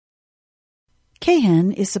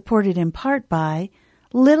KHEN is supported in part by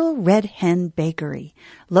Little Red Hen Bakery,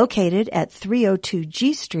 located at 302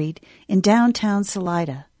 G Street in downtown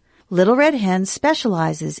Salida. Little Red Hen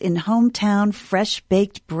specializes in hometown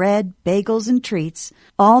fresh-baked bread, bagels, and treats,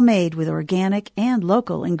 all made with organic and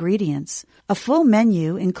local ingredients. A full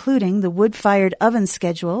menu, including the wood-fired oven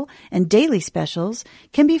schedule and daily specials,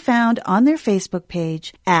 can be found on their Facebook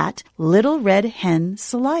page at Little Red Hen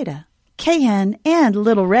Salida. KHEN and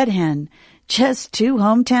Little Red Hen, just two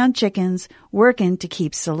hometown chickens working to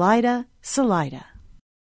keep Salida, Salida.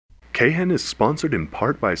 KHEN is sponsored in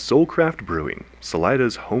part by Soulcraft Brewing,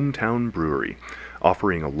 Salida's hometown brewery,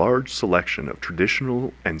 offering a large selection of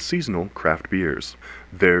traditional and seasonal craft beers.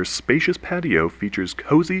 Their spacious patio features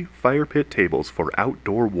cozy fire pit tables for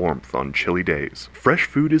outdoor warmth on chilly days. Fresh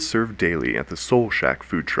food is served daily at the Soul Shack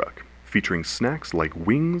food truck, featuring snacks like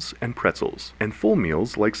wings and pretzels, and full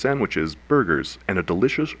meals like sandwiches, burgers, and a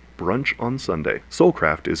delicious brunch on Sunday.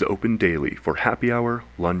 Soulcraft is open daily for happy hour,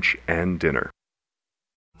 lunch, and dinner.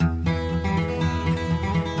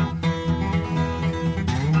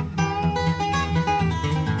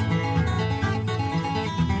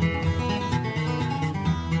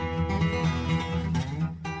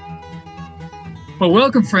 Well,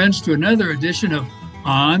 welcome, friends, to another edition of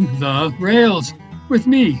On the Rails with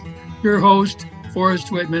me, your host,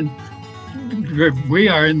 Forrest Whitman. We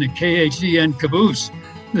are in the KHEN caboose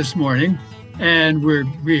this morning, and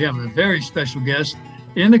we have a very special guest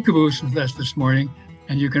in the caboose with us this morning.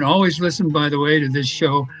 And you can always listen, by the way, to this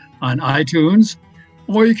show on iTunes,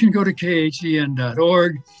 or you can go to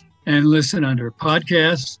khen.org and listen under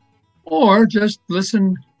podcasts, or just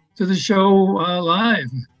listen to the show live.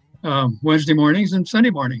 Wednesday mornings and Sunday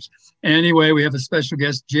mornings. Anyway, we have a special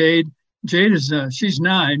guest, Jade. Jade is, she's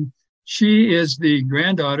 9. She is the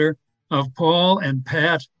granddaughter of Paul and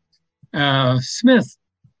Pat Smith,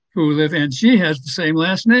 who live, and she has the same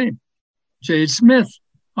last name, Jade Smith.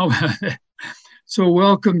 Oh, so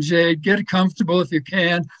welcome, Jade. Get comfortable if you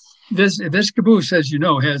can. This caboose, as you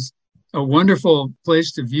know, has a wonderful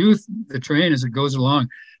place to view the train as it goes along.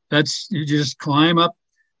 You just climb up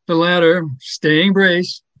the ladder, staying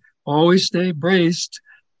braced. Always stay braced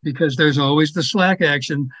because there's always the slack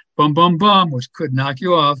action, bum, bum, bum, which could knock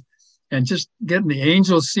you off. And just getting the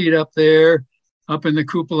angel seat up there, up in the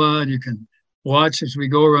cupola, and you can watch as we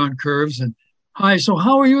go around curves. And hi, so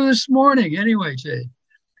how are you this morning anyway, Jade?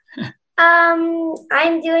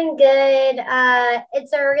 I'm doing good.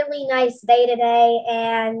 It's a really nice day today,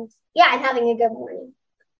 and yeah, I'm having a good morning.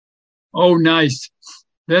 Oh, nice.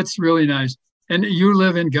 That's really nice. And you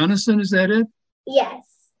live in Gunnison, is that it? Yes.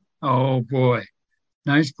 Oh, boy.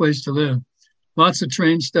 Nice place to live. Lots of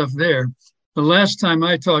train stuff there. The last time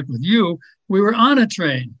I talked with you, we were on a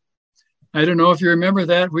train. I don't know if you remember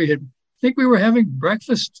that. I think we were having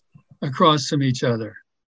breakfast across from each other.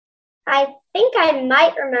 I think I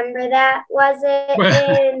might remember that. Was it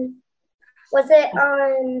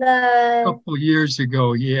on the... A couple years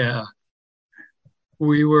ago, yeah.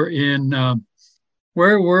 We were in,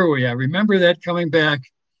 where were we? I remember that coming back.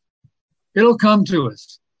 It'll come to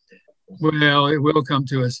us. Well, it will come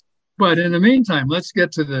to us. But in the meantime, let's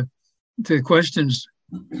get to the questions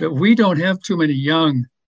that we don't have too many young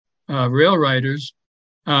rail riders.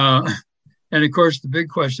 And of course, the big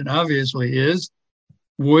question obviously is,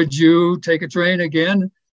 would you take a train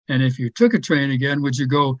again? And if you took a train again, would you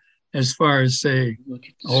go as far as, say,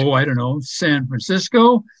 I don't know, San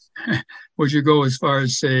Francisco? Would you go as far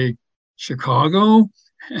as, say, Chicago?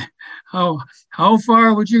 How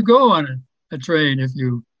far would you go on a train if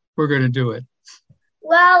you were going to do it?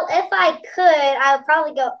 Well, if I could, I would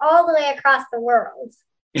probably go all the way across the world.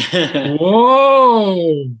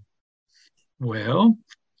 Whoa! Well,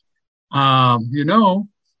 I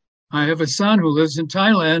have a son who lives in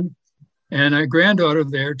Thailand and a granddaughter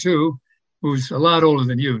there too, who's a lot older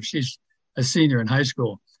than you. She's a senior in high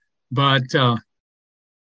school. But,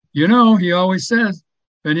 he always says,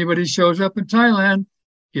 if anybody shows up in Thailand,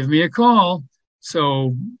 give me a call.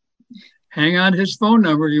 So hang on to his phone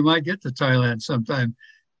number. You might get to Thailand sometime,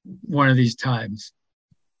 one of these times.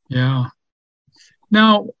 Yeah.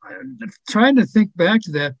 Now, trying to think back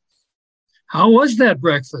to that, how was that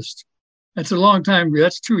breakfast? That's a long time.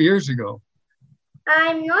 That's 2 years ago.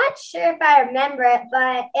 I'm not sure if I remember it,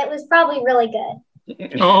 but it was probably really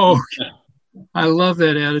good. Oh, I love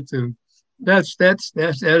that attitude. That's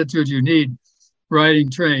the attitude you need riding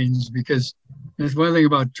trains, because there's one thing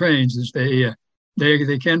about trains is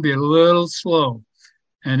they can be a little slow.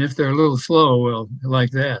 And if they're a little slow, well,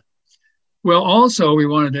 like that. Well, also, we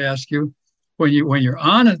wanted to ask you, when you're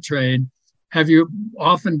on a train, have you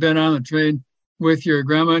often been on a train with your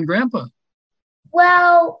grandma and grandpa?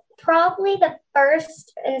 Well, probably the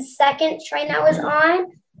first and second train I was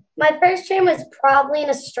on. My first train was probably in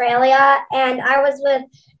Australia, and I was with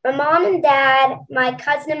my mom and dad, my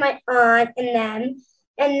cousin and my aunt, and them.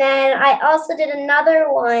 And then I also did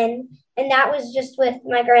another one, and that was just with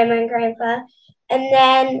my grandma and grandpa. And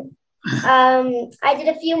then I did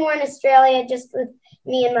a few more in Australia just with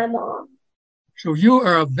me and my mom. So you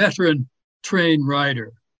are a veteran train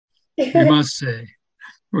rider, we must say.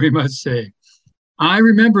 We must say. I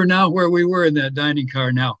remember now where we were in that dining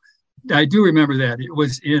car now. I do remember that. It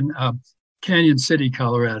was in Canyon City,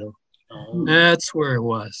 Colorado. Oh. That's where it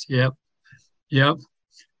was. Yep. Yep.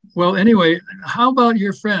 Well, anyway, how about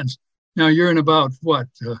your friends? Now you're in about what,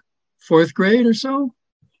 fourth grade or so?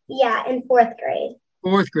 Yeah, in fourth grade.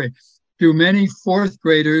 Fourth grade. Do many fourth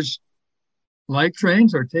graders like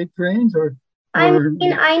trains or take trains or? I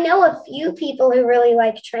mean, I know a few people who really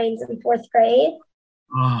like trains in fourth grade.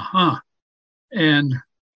 Uh-huh. And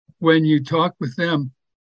when you talk with them,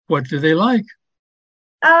 what do they like?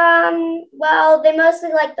 Well, they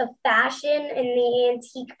mostly like the fashion and the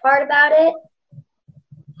antique part about it.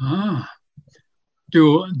 Ah.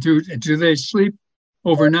 Do they sleep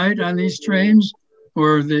overnight on these trains?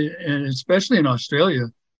 Or and especially in Australia,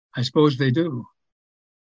 I suppose they do.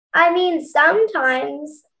 I mean,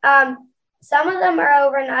 sometimes. Some of them are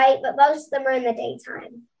overnight, but most of them are in the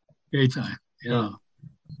daytime. Daytime, yeah.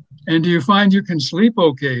 And do you find you can sleep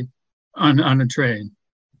okay on a train?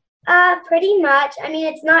 Pretty much. I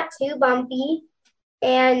mean, it's not too bumpy,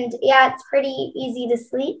 and yeah, it's pretty easy to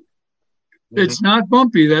sleep. It's not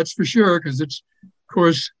bumpy, that's for sure, because it's, of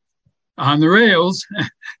course, on the rails,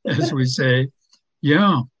 as we say.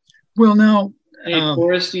 Yeah. Well, now. Hey,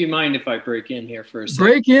 Forrest, do you mind if I break in here for a second?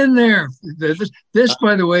 Break in there. This,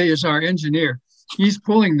 by the way, is our engineer. He's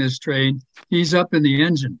pulling this train. He's up in the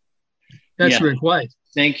engine. That's Rick White.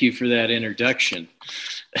 Thank you for that introduction.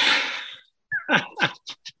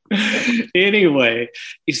 Anyway,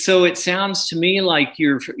 so it sounds to me like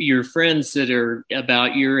your friends that are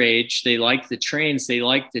about your age, they like the trains. They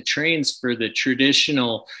like the trains for the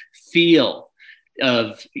traditional feel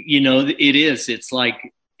of, it's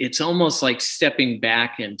like, it's almost like stepping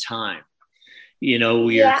back in time. We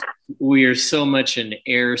are so much an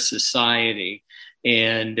air society.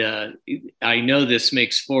 And I know this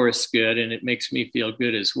makes Forrest good, and it makes me feel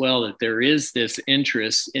good as well, that there is this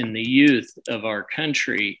interest in the youth of our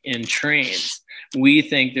country in trains. We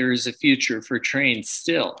think there is a future for trains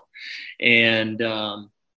still. And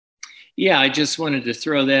I just wanted to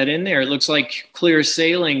throw that in there. It looks like clear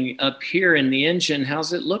sailing up here in the engine.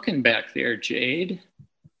 How's it looking back there, Jade?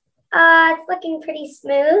 It's looking pretty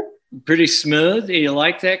smooth. Pretty smooth? Do you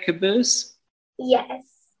like that, Caboose? Yes.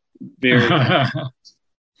 Very good.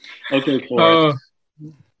 Okay, Forrest.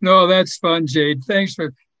 No, that's fun, Jade. Thanks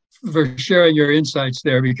for sharing your insights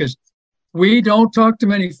there, because we don't talk to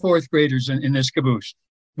many fourth graders in this caboose.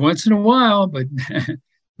 Once in a while, but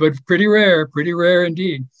pretty rare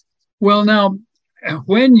indeed. Well, now,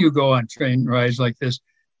 when you go on train rides like this,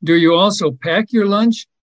 do you also pack your lunch?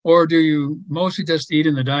 Or do you mostly just eat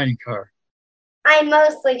in the dining car? I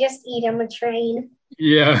mostly just eat on the train.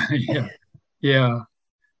 Yeah.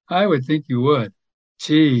 I would think you would.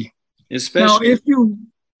 Gee. Especially now, if you...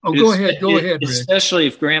 Oh, go ahead, Rick. Especially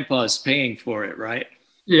if Grandpa is paying for it, right?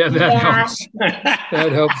 Yeah, that helps.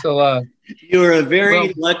 That helps a lot. You're a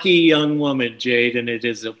very lucky young woman, Jade, and it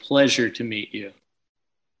is a pleasure to meet you.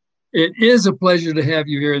 It is a pleasure to have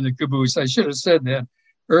you here in the caboose. I should have said that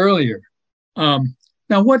earlier.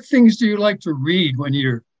 Now, what things do you like to read when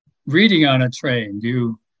you're reading on a train? Do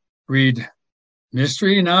you read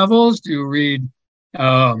mystery novels? Do you read,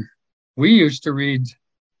 we used to read,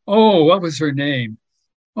 what was her name?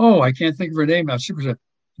 I can't think of her name now. She was a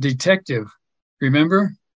detective,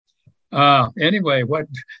 remember? Anyway, what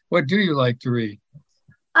do you like to read?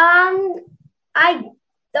 I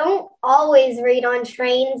don't always read on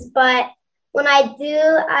trains, but when I do,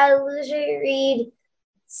 I usually read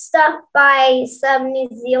stuff by some New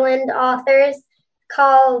Zealand authors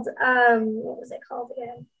called, what was it called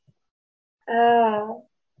again?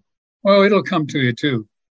 It'll come to you too.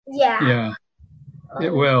 Yeah.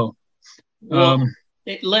 It will.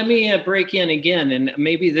 Let me break in again, and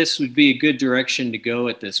maybe this would be a good direction to go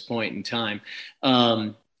at this point in time.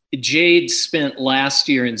 Jade spent last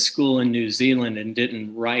year in school in New Zealand and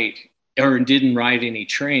didn't ride any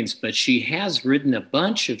trains, but she has ridden a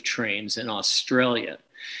bunch of trains in Australia.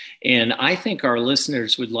 And I think our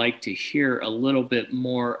listeners would like to hear a little bit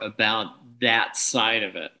more about that side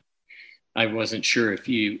of it. I wasn't sure if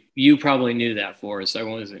you probably knew that, Forrest. I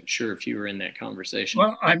wasn't sure if you were in that conversation.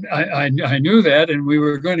 Well, I knew that, and we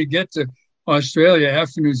were going to get to Australia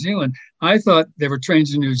after New Zealand. I thought there were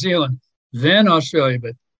trains in New Zealand, then Australia,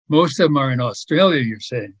 but most of them are in Australia, you're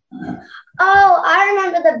saying. Oh, I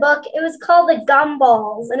remember the book. It was called The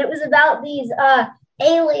Gumballs, and it was about these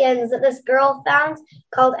aliens that this girl found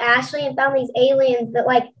called Ashley, and found these aliens that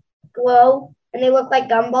like glow and they look like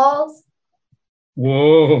gumballs.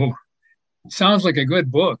 Whoa. Sounds like a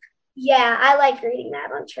good book. Yeah, I like reading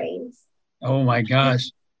that on trains. Oh my gosh.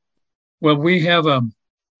 Well, we have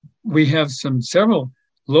several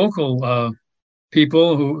local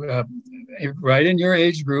people who right in your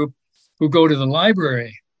age group who go to the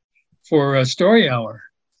library for a story hour,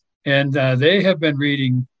 and they have been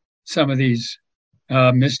reading some of these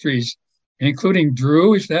mysteries, including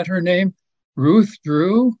Drew. Is that her name? Ruth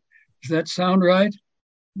Drew? Does that sound right?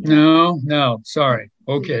 No, sorry.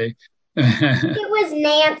 Okay. It was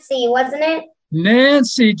Nancy, wasn't it?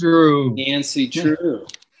 Nancy Drew. Nancy Drew.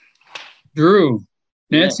 Drew.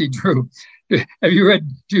 Nancy Drew. Do you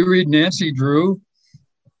read Nancy Drew?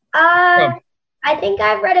 I think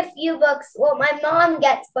I've read a few books. Well, my mom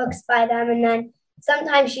gets books by them, and then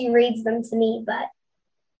sometimes she reads them to me, but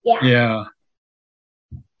yeah. Yeah.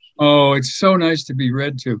 Oh, it's so nice to be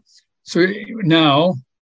read to. So now,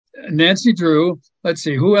 Nancy Drew, let's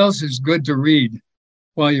see, who else is good to read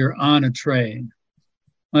while you're on a train?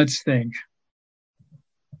 Let's think.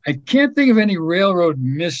 I can't think of any railroad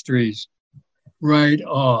mysteries right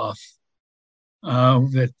off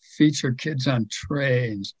that feature kids on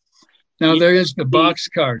trains. Now, there is the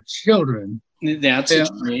Boxcar Children. That's a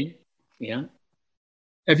train. Yeah.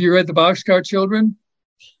 Have you read the Boxcar Children?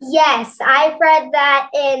 Yes, I read that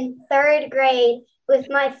in 3rd grade with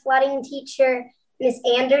my flooding teacher, Miss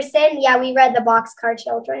Anderson. Yeah, we read the Boxcar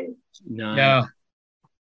Children. Nice. Yeah.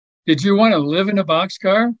 Did you want to live in a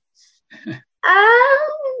boxcar?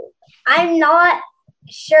 I'm not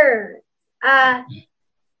sure.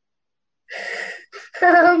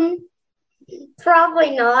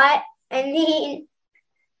 Probably not. I mean,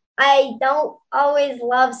 I don't always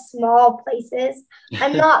love small places.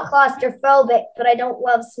 I'm not claustrophobic, but I don't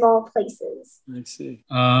love small places. I see.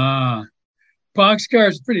 Boxcar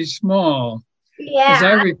is pretty small.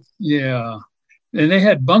 Yeah. Yeah. And they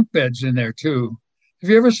had bunk beds in there too. Have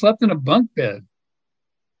you ever slept in a bunk bed?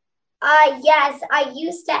 Yes, I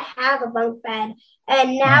used to have a bunk bed,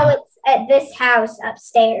 and now it's at this house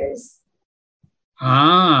upstairs.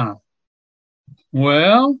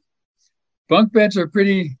 Well, bunk beds are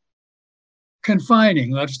pretty confining,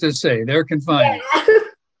 let's just say. They're confining.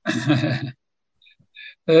 Yeah.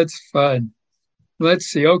 That's fun. Let's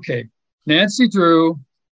see. Okay. Nancy Drew,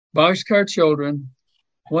 Boxcar Children.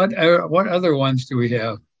 What other ones do we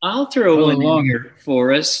have? I'll throw one in here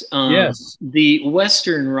for us. Yes. The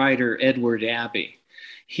Western writer Edward Abbey.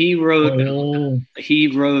 He wrote a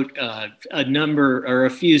number or a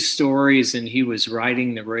few stories, and he was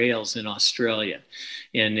riding the rails in Australia,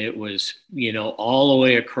 and it was all the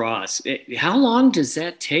way across. How long does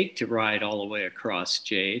that take to ride all the way across,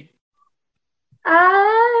 Jade?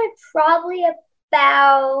 Probably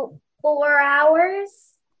about 4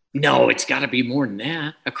 hours. No, it's got to be more than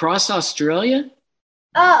that. Across Australia?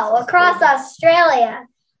 Oh, across Australia.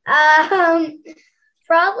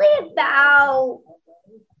 Probably about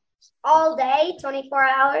all day, 24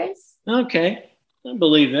 hours. Okay, I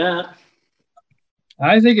believe that.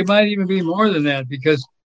 I think it might even be more than that, because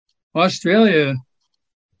Australia,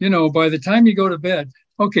 by the time you go to bed,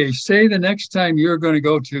 okay, say the next time you're going to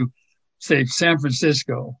go to, say, San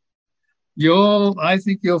Francisco, I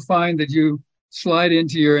think you'll find that you slide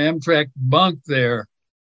into your Amtrak bunk there.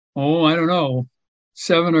 Oh, I don't know,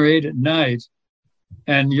 7 or 8 at night,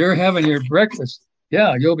 and you're having your breakfast.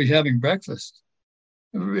 Yeah, you'll be having breakfast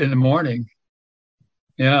in the morning.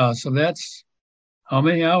 Yeah, so that's how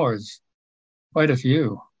many hours? Quite a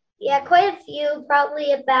few. Yeah, quite a few,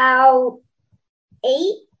 probably about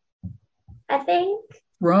 8, I think.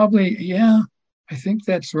 Probably, yeah, I think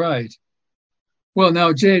that's right. Well,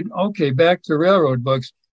 now, Jade, okay, back to railroad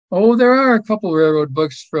books. Oh, there are a couple railroad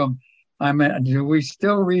books do we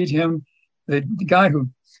still read him? The guy who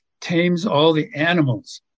tames all the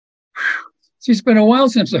animals. It's been a while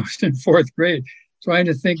since I was in 4th grade, trying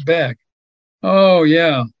to think back. Oh,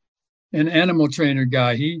 yeah, an animal trainer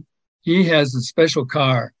guy. He has a special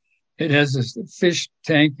car. It has a fish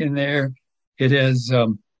tank in there. It has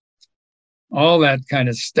all that kind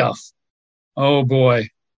of stuff. Oh, boy.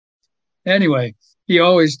 Anyway, he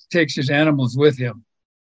always takes his animals with him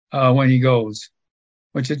when he goes.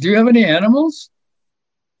 Do you have any animals?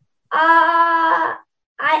 I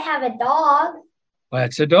have a dog.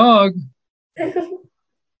 That's a dog.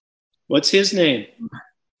 What's his name?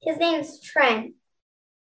 His name's Trent.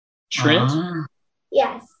 Trent?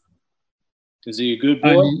 Yes. Is he a good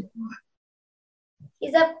boy?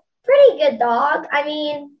 He's a pretty good dog. I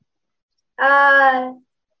mean,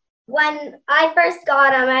 when I first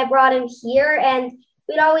got him, I brought him here, and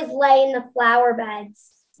we'd always lay in the flower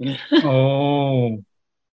beds. Oh,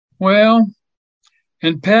 well,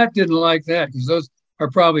 and Pat didn't like that because those are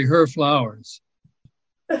probably her flowers.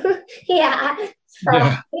 Yeah,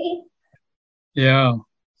 probably. Yeah.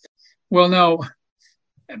 Well, now,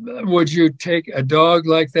 would you take a dog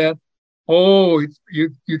like that? Oh,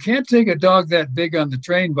 you can't take a dog that big on the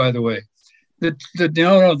train, by the way.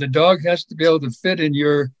 The dog has to be able to fit in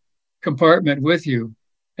your compartment with you,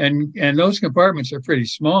 and those compartments are pretty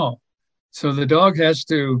small. So the dog has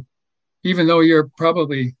to, even though you're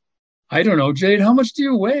probably, I don't know, Jade, how much do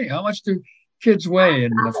you weigh? How much do kids weigh? I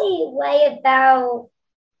probably weigh about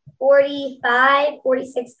 45,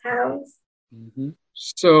 46 pounds. Mm-hmm.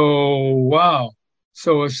 So, wow.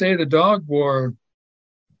 So say the dog wore,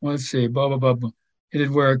 let's see, blah, blah, blah, blah.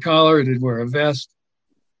 It'd wear a collar, it'd wear a vest.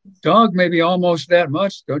 Dog maybe almost that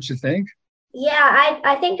much, don't you think? Yeah,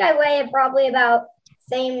 I think I weigh probably about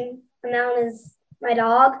same amount as my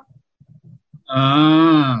dog.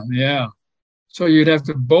 Ah, yeah. So you'd have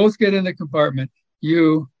to both get in the compartment,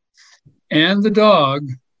 you and the dog.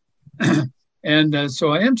 And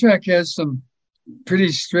so Amtrak has some pretty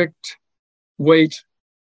strict weight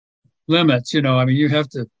limits. You know, I mean, you have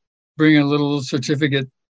to bring a little certificate.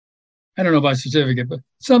 I don't know about certificate, but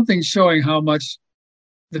something showing how much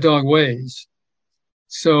the dog weighs.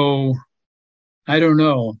 So I don't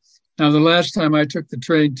know. Now, the last time I took the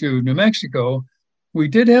train to New Mexico, we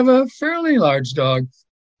did have a fairly large dog,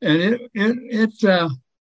 and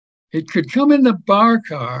it could come in the bar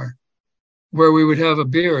car where we would have a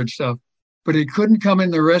beer and stuff, but it couldn't come in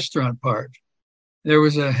the restaurant part. There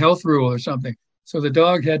was a health rule or something. So the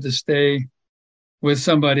dog had to stay with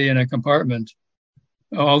somebody in a compartment.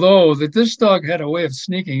 Although this dog had a way of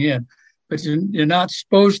sneaking in, but you're not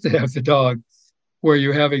supposed to have the dog where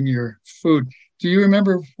you're having your food. Do you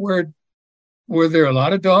remember were there a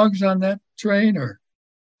lot of dogs on that train, or?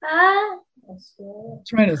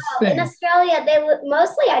 Trying to think. In Australia, they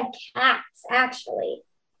mostly had cats, actually.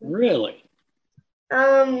 Really?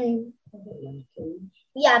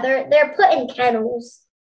 Yeah, they're put in kennels,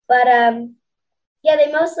 but yeah,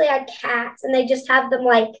 they mostly had cats, and they just have them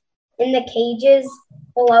like in the cages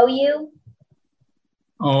below you.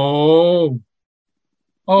 Oh,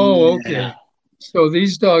 okay. Yeah. So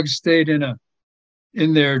these dogs stayed in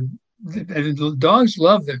their. Dogs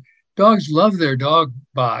love their dog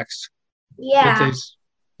box. Yeah.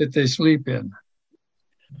 That they sleep in.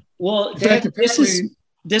 Well, fact,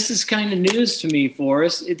 this is kind of news to me,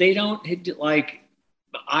 Forrest. They don't like.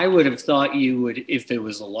 I would have thought you would, if it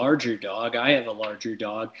was a larger dog. I have a larger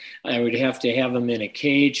dog. I would have to have him in a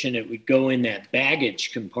cage, and it would go in that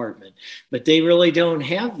baggage compartment. But they really don't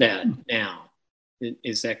have that now.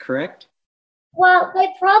 Is that correct? Well, they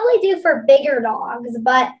probably do for bigger dogs,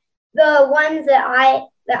 but the ones that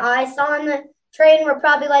I saw on the train were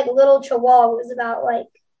probably like little chihuahuas, about like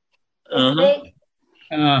this big.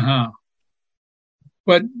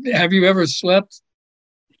 But have you ever slept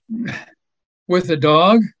with a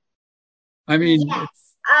dog? I mean,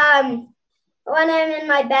 yes. When I'm in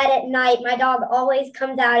my bed at night, my dog always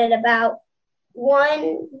comes out at about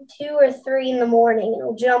 1, 2, or 3 in the morning, and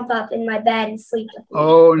he'll jump up in my bed and sleep with me.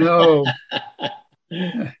 Oh no!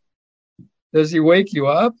 Does he wake you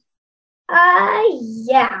up?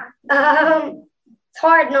 Yeah. It's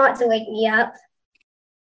hard not to wake me up,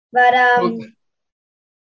 but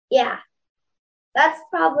yeah, that's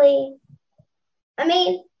probably. I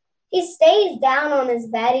mean, he stays down on his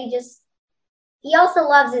bed. He also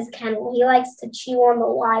loves his kennel. He likes to chew on the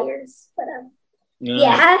wires, but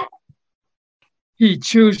yeah. He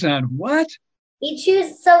chews on what? He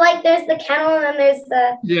chews. So like, there's the kennel, and then there's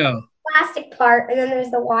the plastic part, and then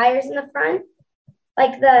there's the wires in the front,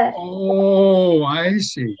 like the. Oh, I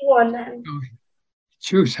see. Chew on them. Oh,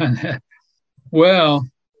 chews on that. Well,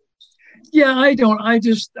 yeah, I don't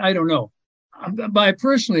know.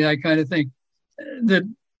 Personally, I kind of think that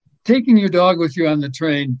taking your dog with you on the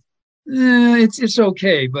train, it's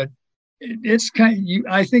okay, but it's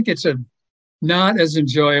I think it's not as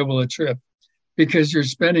enjoyable a trip because you're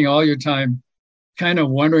spending all your time kind of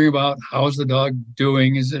wondering about how's the dog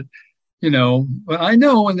doing. Is it, but I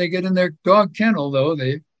know when they get in their dog kennel though,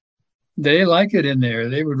 they like it in there.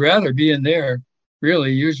 They would rather be in there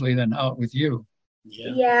really usually than out with you.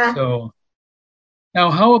 Yeah. So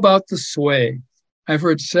now how about the sway? I've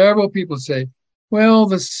heard several people say, well,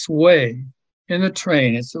 the sway in the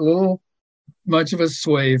train, it's a little much of a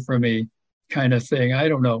sway for me kind of thing. I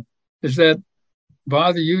don't know. Does that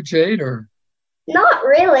bother you, Jade, or? Not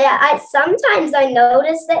really. I sometimes I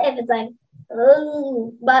notice it if it's like,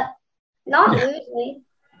 oh, but not usually.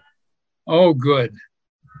 Oh, good.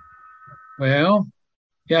 Well,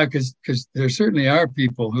 yeah, because there certainly are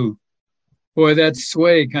people who, boy, that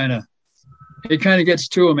sway it kind of gets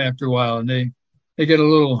to them after a while, and they get a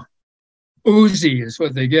little oozy is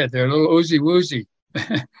what they get. They're a little oozy woozy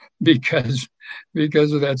because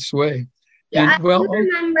of that sway. Yeah, And well, I do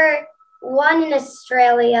remember one in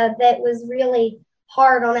Australia that was really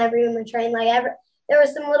hard on everyone on the train. There were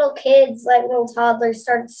some little kids, like little toddlers,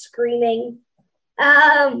 started screaming,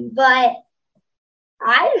 but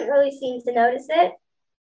I didn't really seem to notice it.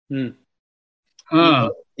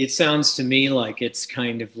 It sounds to me like it's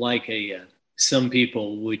kind of like some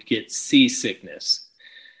people would get seasickness.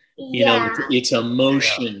 You know, it's a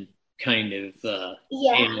motion kind of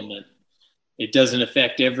ailment. It doesn't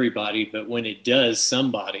affect everybody, but when it does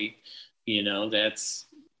somebody, you know, that's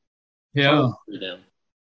hard for them.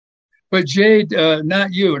 But Jade,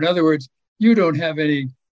 not you. In other words, you don't have any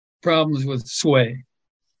problems with sway.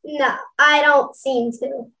 No, I don't seem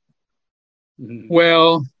to.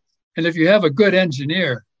 Well, and if you have a good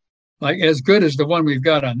engineer, like as good as the one we've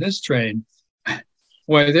got on this train,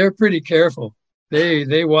 why, they're pretty careful.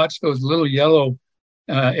 They watch those little yellow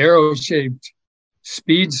arrow-shaped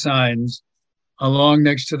speed signs along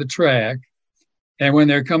next to the track. And when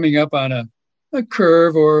they're coming up on a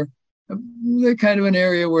curve or the kind of an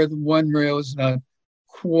area where the one rail is not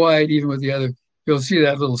quite even with the other, you'll see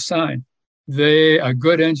that little sign. A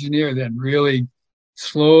good engineer then really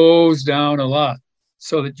slows down a lot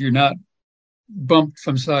so that you're not bumped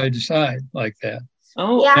from side to side like that.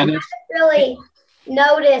 Oh, yeah, I haven't really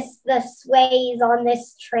noticed the sways on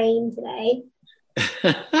this train today.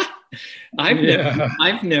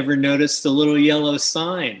 I've never noticed the little yellow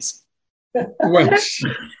signs. Well,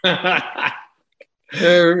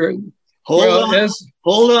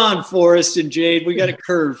 hold on, Forrest and Jade. We got a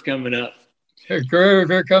curve coming up. Here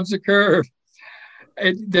comes a curve.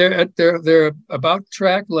 They're about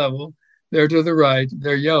track level. They're to the right.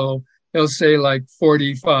 They're yellow. They'll say like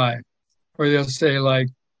 45, or they'll say like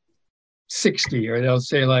 60, or they'll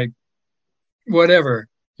say like whatever.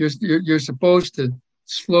 You're supposed to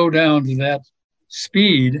slow down to that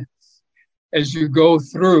speed as you go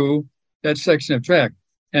through that section of track.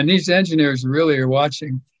 And these engineers really are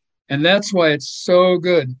watching. And that's why it's so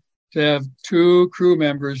good to have two crew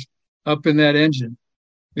members up in that engine,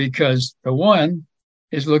 because the one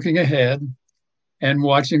is looking ahead and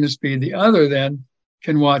watching the speed. The other then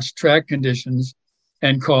can watch track conditions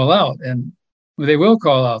and call out. And they will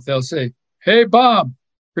call out. They'll say, hey, Bob,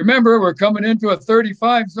 remember, we're coming into a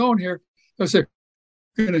 35 zone here. They'll say,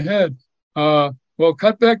 going ahead. Well,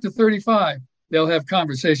 cut back to 35. They'll have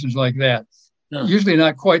conversations like that. No. Usually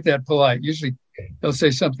not quite that polite. Usually they'll say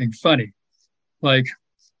something funny, like,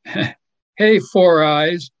 hey, four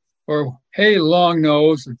eyes, or hey, long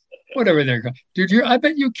nose, or whatever they're going. Dude, I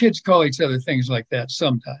bet you kids call each other things like that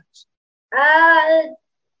sometimes. I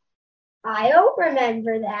don't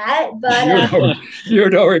remember that, but you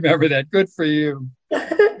don't remember that. Good for you.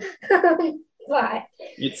 What?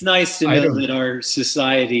 It's nice to know that our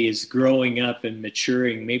society is growing up and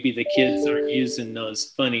maturing. Maybe the kids aren't using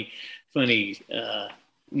those funny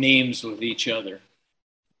names with each other.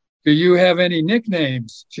 Do you have any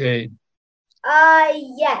nicknames, Jade?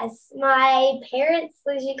 Yes. My parents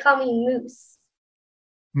usually call me Moose.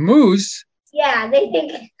 Moose? Yeah, they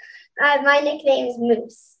think my nickname is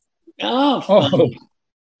Moose. Oh,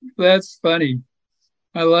 that's funny.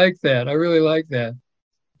 I like that. I really like that.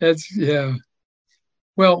 Yeah.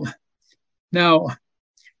 Well, now,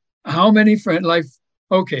 how many friends,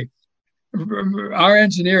 okay, our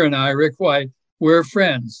engineer and I, Rick White, we're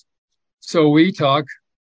friends. So we talk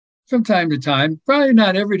from time to time, probably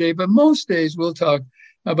not every day, but most days we'll talk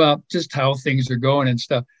about just how things are going and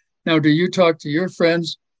stuff. Now, do you talk to your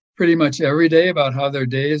friends pretty much every day about how their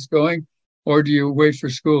day is going, or do you wait for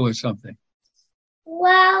school or something?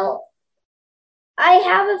 Well, I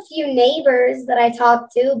have a few neighbors that I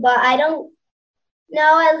talk to, but I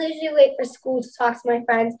usually wait for school to talk to my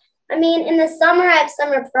friends. I mean, in the summer, I have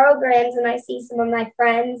summer programs and I see some of my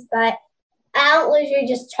friends, but I don't usually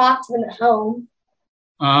just talk to them at home.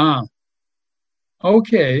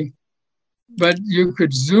 Okay. But you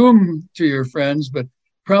could Zoom to your friends, but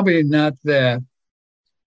probably not that.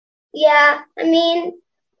 Yeah, I mean,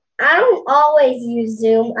 I don't always use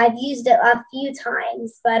Zoom. I've used it a few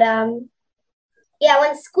times, but yeah,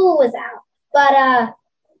 when school was out. But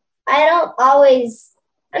I don't always.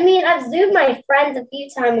 I mean, I've Zoomed my friends a few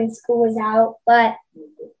times when school was out, but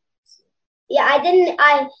yeah,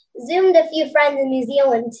 I Zoomed a few friends in New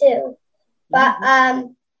Zealand too. But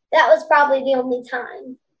that was probably the only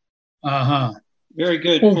time. Uh-huh. Very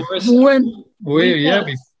good. Well, Forrest.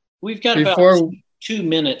 We've got about 2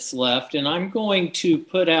 minutes left, and I'm going to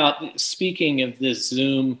put out, speaking of this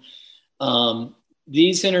Zoom,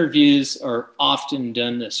 these interviews are often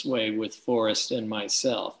done this way with Forrest and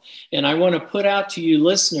myself. And I want to put out to you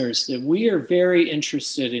listeners that we are very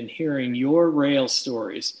interested in hearing your rail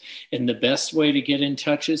stories. And the best way to get in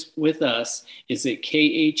touch with us is at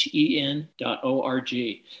khen.org.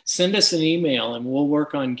 Send us an email and we'll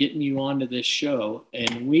work on getting you onto this show.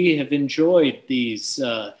 And we have enjoyed these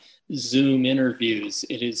Zoom interviews.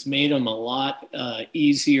 It has made them a lot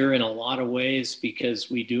easier in a lot of ways because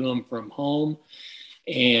we do them from home.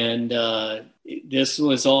 And this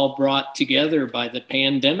was all brought together by the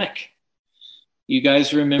pandemic. You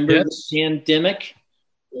guys remember the pandemic?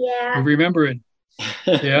 Yeah. We remember it.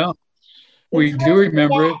 Yeah, we do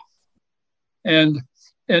remember it. And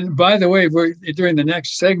by the way, during the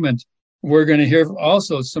next segment, we're going to hear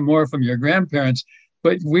also some more from your grandparents,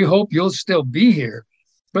 but we hope you'll still be here.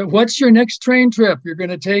 But what's your next train trip you're going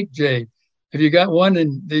to take, Jade? Have you got one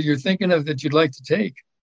that you're thinking of that you'd like to take?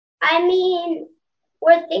 I mean,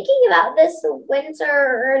 we're thinking about this winter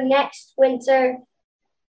or next winter.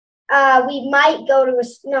 We might go to,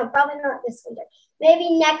 no, probably not this winter.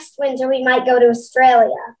 Maybe next winter we might go to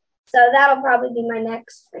Australia. So that'll probably be my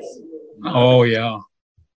next trip. Oh, yeah.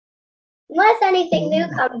 Unless anything new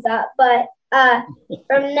comes up. But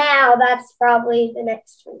from now, that's probably the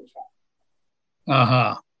next train trip.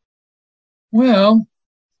 Uh-huh. Well,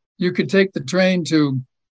 you could take the train to,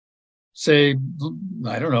 say,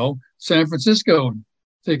 I don't know, San Francisco.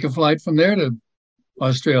 Take a flight from there to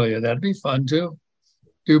Australia. That'd be fun too.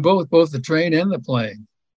 Do both the train and the plane.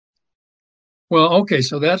 Well, okay,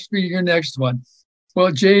 so that's for your next one.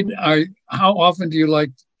 Well, Jade, how often do you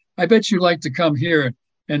like, I bet you like to come here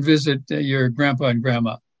and visit your grandpa and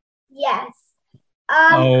grandma. Yes.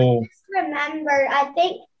 I just remembered, I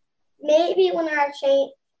think maybe one of our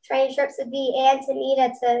train trips would be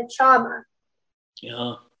Antonita to Chama.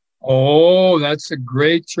 Yeah. Oh, that's a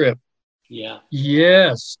great trip. Yeah.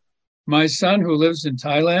 Yes. My son who lives in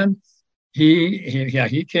Thailand,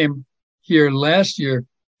 he came here last year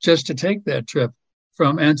just to take that trip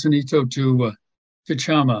from Antonito to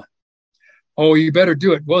Chama. Oh, you better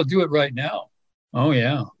do it. Well, do it right now. Oh,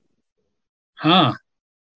 yeah. Huh.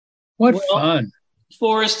 What fun.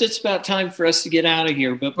 Forrest, it's about time for us to get out of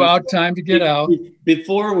here. But time to get out.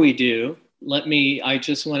 Before we do, I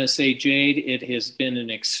just want to say, Jade, it has been an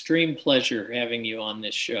extreme pleasure having you on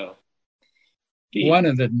this show. One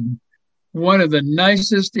of the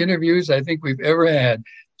nicest interviews I think we've ever had,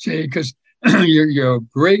 Jade, because you're a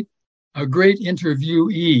great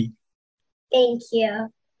interviewee. Thank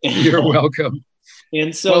you. You're welcome.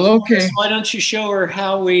 And so, okay. Why don't you show her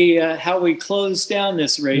how we close down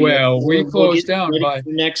this radio? Well, we close down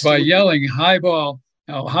by yelling highball.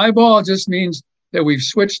 Now, highball just means that we've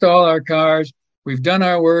switched all our cars. We've done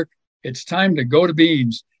our work. It's time to go to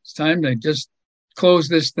beams. It's time to just close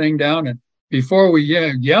this thing down. And before we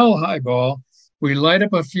yell highball, we light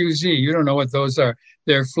up a fusee. You don't know what those are.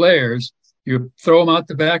 They're flares. You throw them out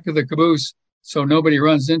the back of the caboose so nobody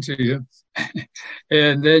runs into you.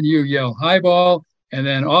 And then you yell highball, and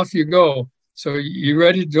then off you go. So you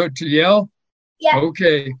ready to yell? Yeah.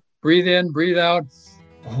 Okay. Breathe in, breathe out.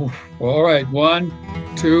 Oh, all right.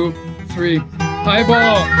 1, 2, 3.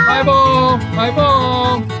 Highball, highball,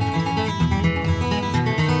 highball.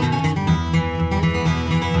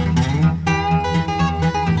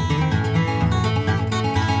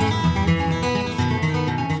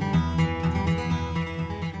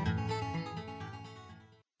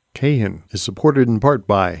 KHEN is supported in part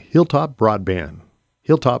by Hilltop Broadband.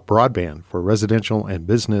 Hilltop Broadband for residential and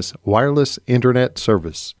business wireless internet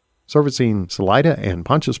service, servicing Salida and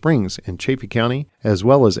Poncha Springs in Chaffee County, as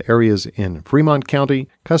well as areas in Fremont County,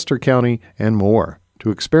 Custer County, and more.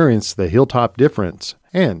 To experience the Hilltop difference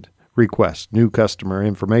and request new customer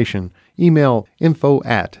information, email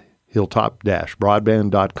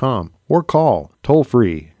info@hilltop-broadband.com or call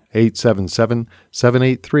toll-free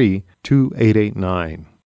 877-783-2889.